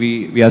basically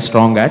we are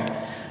strong at.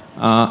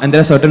 And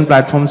there are certain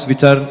platforms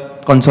which are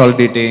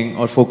consolidating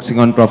or focusing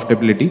on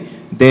profitability.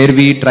 There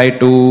we try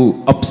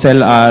to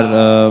upsell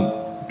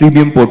our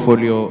premium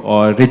portfolio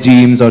or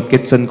regimes or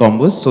kits and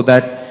combos so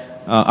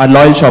that our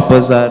loyal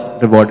shoppers are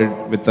rewarded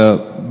with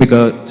a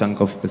bigger chunk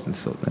of business.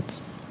 So that's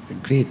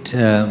great.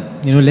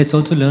 You know, let's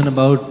also learn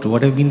about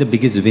what have been the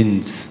biggest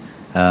wins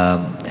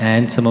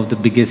and some of the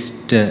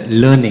biggest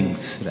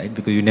learnings, right?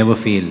 Because you never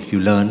fail, you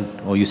learn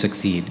or you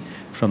succeed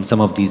from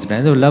some of these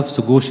brands. I would love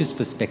Sugosh's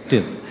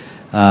perspective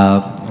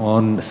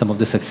on some of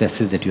the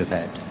successes that you have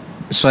had.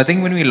 So I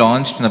think when we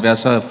launched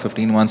Navyasa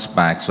 15 months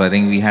back, so I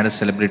think we had a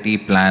celebrity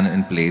plan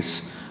in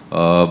place,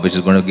 which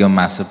is going to give a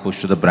massive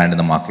push to the brand in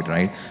the market,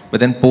 right?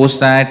 But then post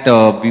that,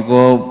 we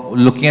were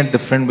looking at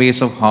different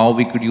ways of how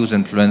we could use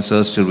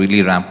influencers to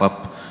really ramp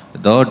up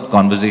the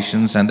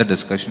conversations and the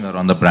discussion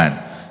around the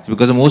brand. So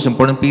because the most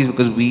important piece,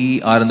 because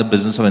we are in the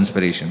business of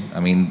inspiration. I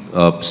mean,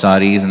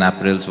 saris and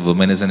apparels for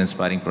women is an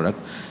inspiring product.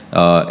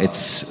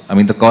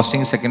 The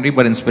costing is secondary,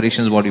 but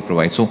inspiration is what we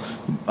provide. So,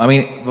 I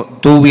mean,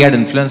 though we had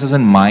influencers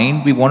in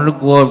mind, we wanted to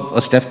go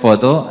a step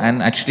further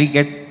and actually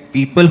get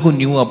people who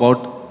knew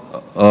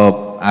about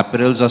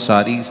apparels or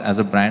saris as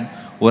a brand,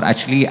 who are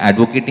actually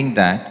advocating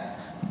that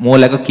more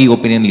like a key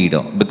opinion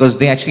leader, because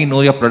they actually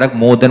know your product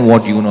more than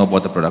what you know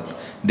about the product.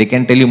 They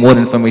can tell you more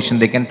information,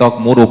 they can talk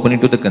more openly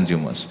to the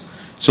consumers.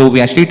 So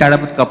we actually tied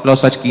up with a couple of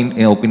such key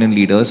opinion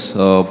leaders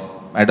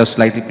at a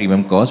slightly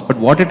premium cost, but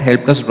what it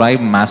helped us drive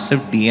massive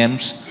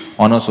DMs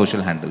on our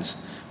social handles,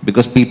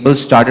 because people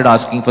started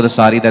asking for the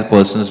sari that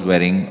person is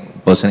wearing,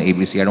 person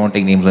ABC, I don't want to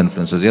take names of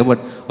influencers here, but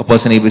a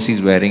person ABC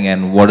is wearing,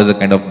 and what is the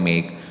kind of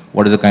make,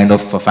 what is the kind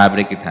of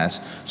fabric it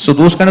has. So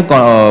those kind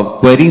of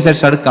queries that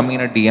started coming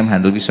in a DM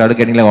handle, we started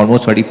getting like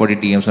almost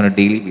 30-40 DMs on a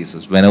daily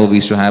basis whenever we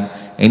used to have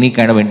any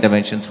kind of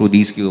intervention through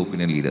these key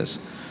opinion leaders.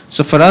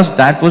 So for us,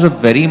 that was a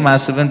very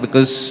massive one,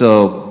 because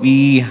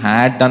we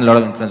had done a lot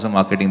of influencer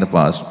marketing in the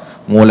past,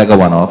 more like a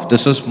one-off.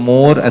 This was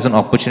more as an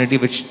opportunity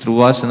which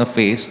threw us in the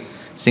face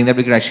saying that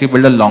we could actually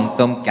build a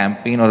long-term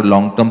campaign or a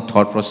long-term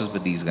thought process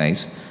with these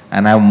guys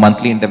and have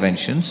monthly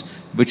interventions,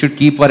 which should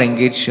keep our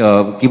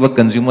keep our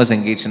consumers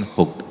engaged and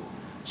hooked.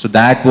 So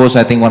that was,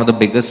 I think, one of the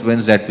biggest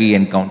wins that we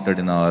encountered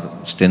in our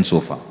stint so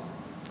far.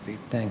 Great,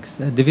 thanks.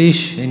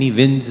 Divyesh, any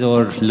wins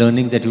or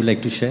learnings that you would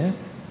like to share?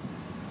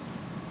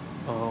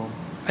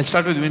 I'll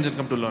start with wins and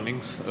come to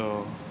learnings.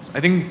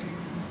 I think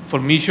for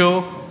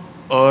Meesho,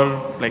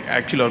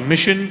 our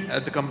mission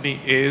at the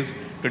company is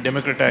to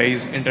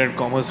democratize internet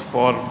commerce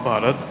for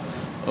Bharat.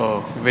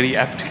 Very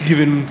apt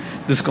given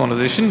this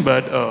conversation,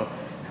 but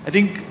I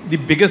think the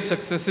biggest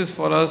successes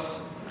for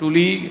us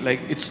truly,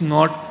 it's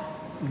not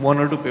one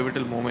or two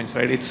pivotal moments,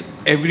 right? It's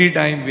every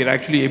time we're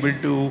actually able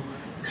to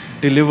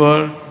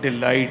deliver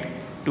delight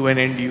to an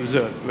end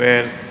user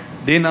where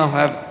they now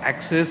have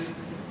access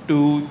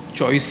to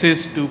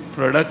choices to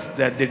products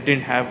that they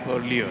didn't have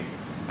earlier.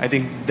 I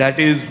think that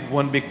is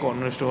one big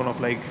cornerstone of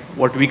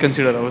what we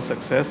consider our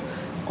success.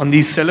 On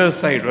the seller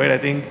side, right, I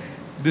think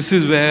this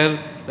is where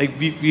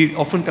we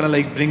often kind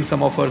of bring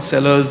some of our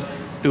sellers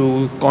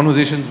to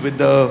conversations with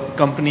the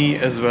company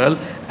as well,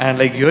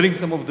 and hearing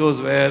some of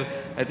those where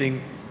I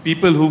think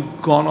people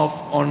who've gone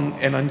off on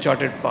an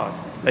uncharted path,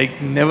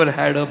 never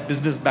had a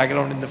business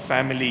background in the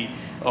family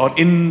or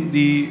in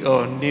the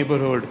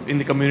neighborhood, in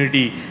the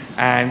community,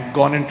 and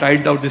gone and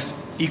tried out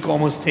this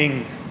e-commerce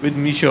thing with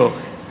Meesho,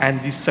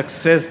 and the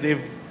success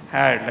they've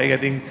had, I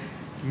think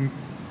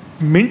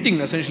minting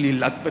essentially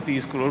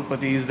lakpatis,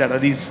 crorpatis, that are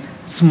these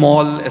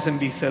small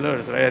SMB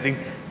sellers, right? I think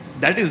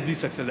that is the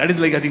success. That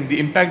is I think the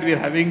impact we are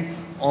having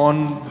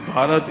on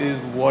Bharat is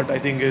what I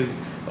think is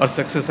our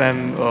success,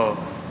 and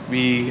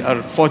we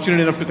are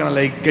fortunate enough to kind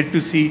of get to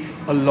see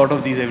a lot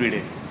of these every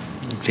day.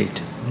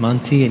 Great.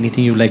 Mansi,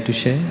 anything you'd like to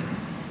share?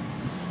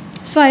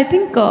 So I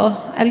think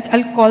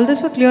I'll call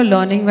this a clear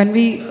learning when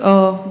we,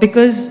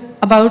 because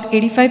about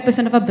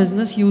 85% of our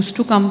business used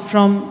to come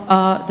from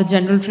the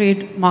general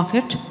trade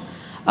market.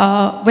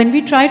 When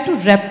we tried to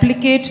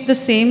replicate the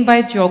same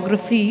by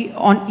geography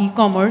on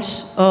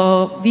e-commerce,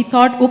 we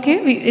thought, okay,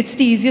 it's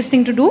the easiest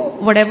thing to do.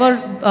 Whatever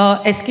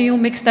SKU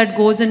mix that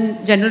goes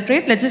in general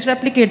trade, let's just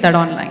replicate that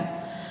online.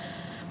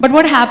 But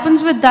what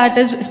happens with that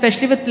is,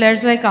 especially with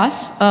players like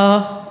us,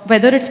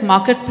 whether it's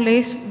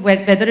marketplace,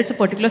 whether it's a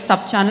particular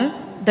sub-channel,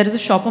 there is a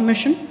shopper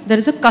mission, there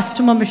is a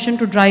customer mission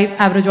to drive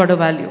average order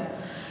value.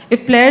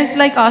 If players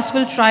like us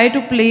will try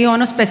to play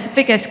on a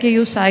specific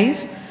SKU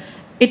size,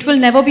 it will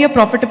never be a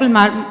profitable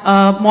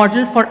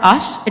model for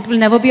us. It will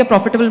never be a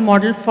profitable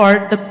model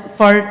for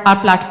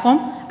our platform,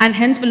 and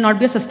hence will not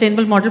be a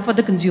sustainable model for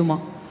the consumer.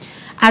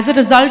 As a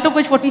result of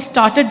which, what we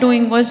started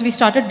doing was we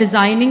started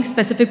designing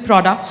specific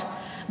products,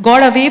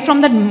 got away from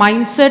that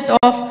mindset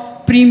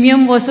of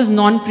premium versus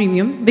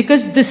non-premium,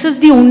 because this is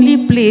the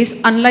only place,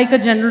 unlike a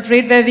general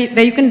trade,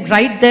 where you can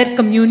right there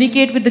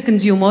communicate with the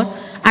consumer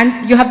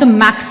and you have the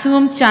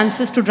maximum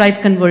chances to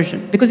drive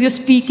conversion. Because you're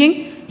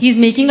speaking, he's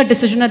making a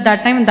decision at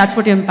that time, and that's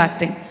what you're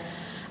impacting.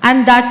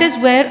 And that is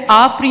where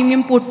our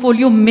premium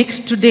portfolio mix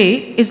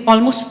today is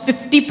almost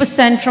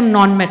 50% from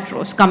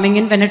non-metros coming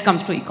in when it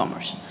comes to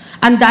e-commerce.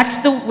 And that's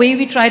the way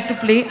we tried to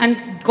play,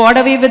 and got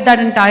away with that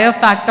entire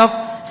fact of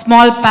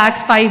small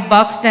packs, $5,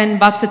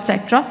 $10,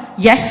 etc.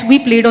 Yes, we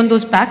played on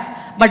those packs,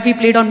 but we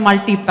played on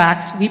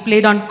multi-packs, we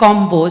played on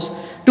combos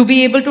to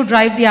be able to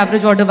drive the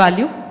average order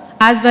value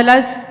as well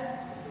as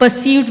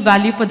perceived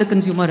value for the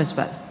consumer as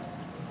well.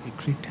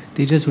 Great.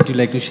 Tejas, would you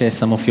like to share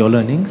some of your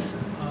learnings?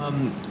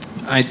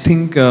 I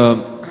think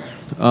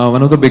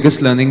one of the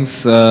biggest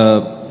learnings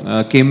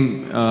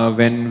came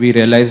when we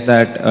realized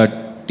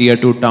that Tier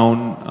 2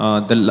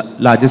 town, the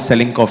largest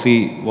selling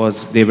coffee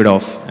was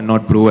Davidoff and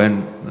not Brew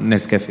and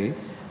Nescafe.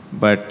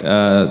 But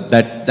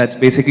that's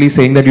basically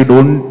saying that you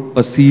don't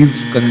perceive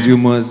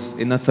consumers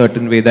in a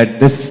certain way, that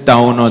this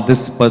town or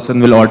this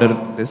person will order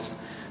this.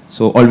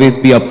 So always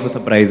be up for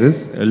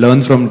surprises,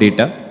 learn from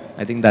data.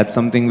 I think that's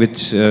something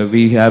which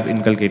we have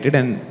inculcated,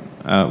 and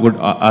would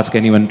ask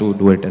anyone to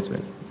do it as well.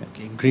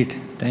 Okay, great.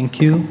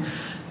 Thank you.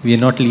 We are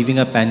not leaving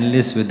our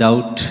panelists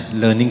without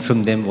learning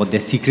from them what their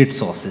secret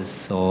sauce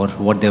is, or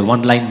what their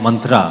one-line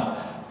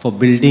mantra for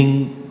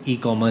building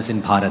e-commerce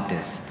in Bharat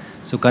is.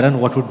 So Karan,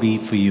 what would be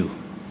for you?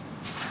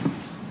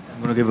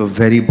 I'm going to give a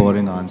very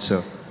boring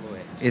answer.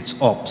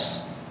 It's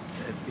ops.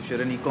 If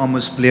you're an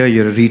e-commerce player,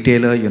 you're a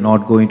retailer, you're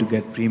not going to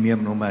get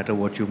premium no matter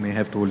what you may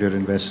have told your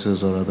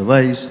investors or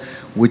otherwise,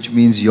 which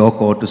means your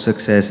core to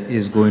success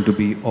is going to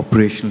be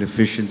operational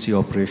efficiency,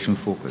 operational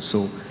focus.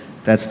 So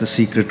that's the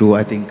secret to,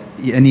 I think,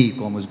 any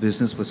e-commerce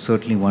business, but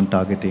certainly one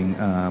targeting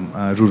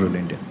rural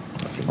India,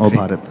 okay, or great.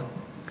 Bharat.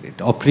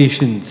 Great.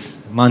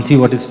 Operations. Mansi,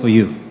 what is for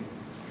you?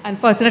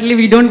 Unfortunately,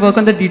 we don't work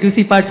on the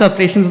D2C part, so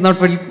operations is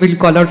not what we'll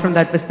call out from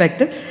that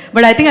perspective.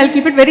 But I think I'll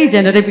keep it very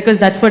generic because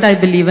that's what I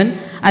believe in.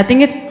 I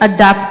think it's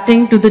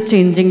adapting to the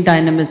changing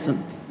dynamism.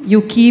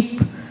 You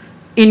keep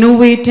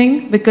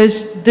innovating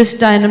because this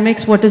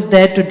dynamics, what is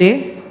there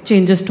today,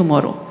 changes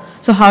tomorrow.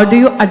 So how do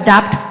you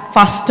adapt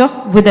faster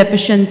with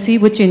efficiency,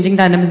 with changing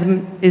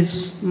dynamism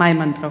is my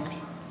mantra.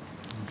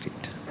 Great.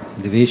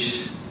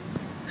 Divyesh?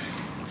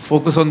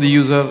 focus on the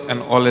user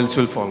and all else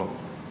will follow.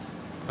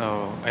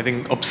 I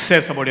think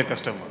obsess about your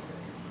customer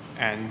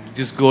and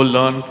just go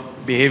learn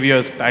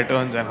behaviors,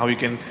 patterns, and how you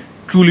can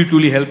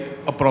truly help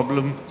a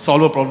problem,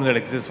 solve a problem that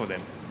exists for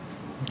them.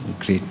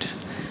 Great.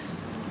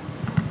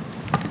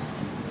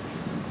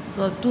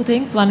 So two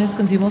things. One is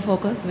consumer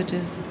focus, which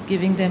is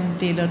giving them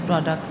tailored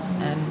products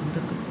and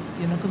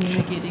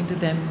communicating to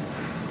them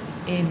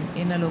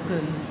in a local,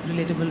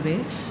 relatable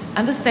way.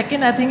 And the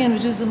second, I think, and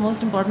which is the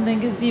most important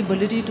thing, is the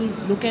ability to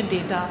look at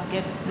data,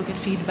 look at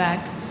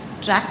feedback,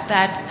 track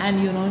that,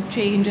 and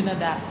change and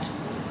adapt.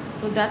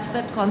 So that's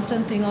that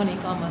constant thing on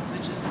e-commerce,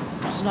 which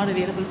is not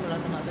available for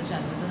us on other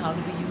channels. And how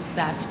do we use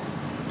that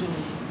to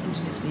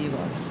continuously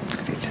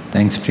evolve? Great.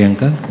 Thanks,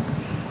 Priyanka.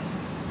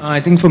 I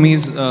think for me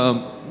is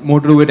more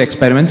to do with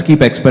experiments.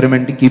 Keep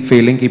experimenting, keep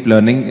failing, keep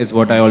learning is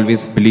what I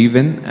always believe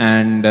in,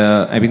 and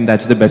I mean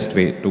that's the best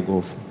way to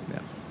go.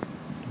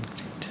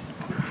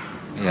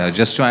 Yeah,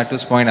 just to add to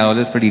this point, I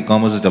always feel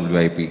e-commerce is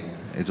WIP.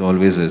 It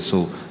always is.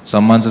 So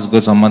some months is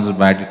good, some months is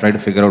bad. You try to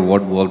figure out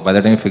what worked. By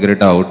the time you figure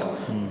it out,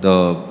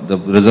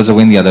 the results are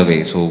going the other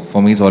way. So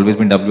for me, it's always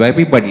been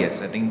WIP. But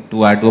yes, I think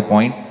to add to a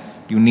point,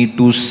 you need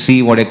to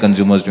see what a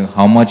consumer is doing.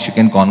 How much you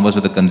can converse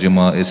with the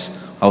consumer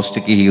is how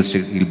sticky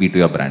he'll be to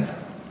your brand.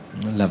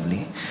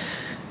 Lovely.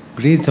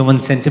 Great. So one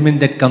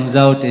sentiment that comes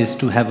out is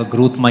to have a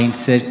growth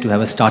mindset, to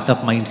have a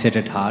startup mindset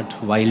at heart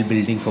while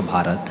building for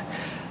Bharat.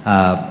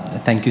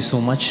 Thank you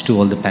so much to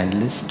all the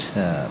panelists.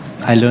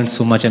 I learned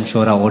so much. I'm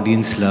sure our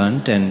audience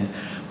learned, and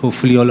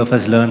hopefully all of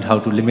us learned how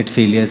to limit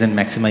failures and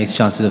maximize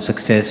chances of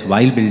success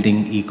while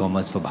building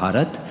e-commerce for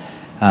Bharat.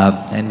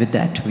 And with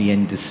that, we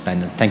end this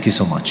panel. Thank you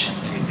so much.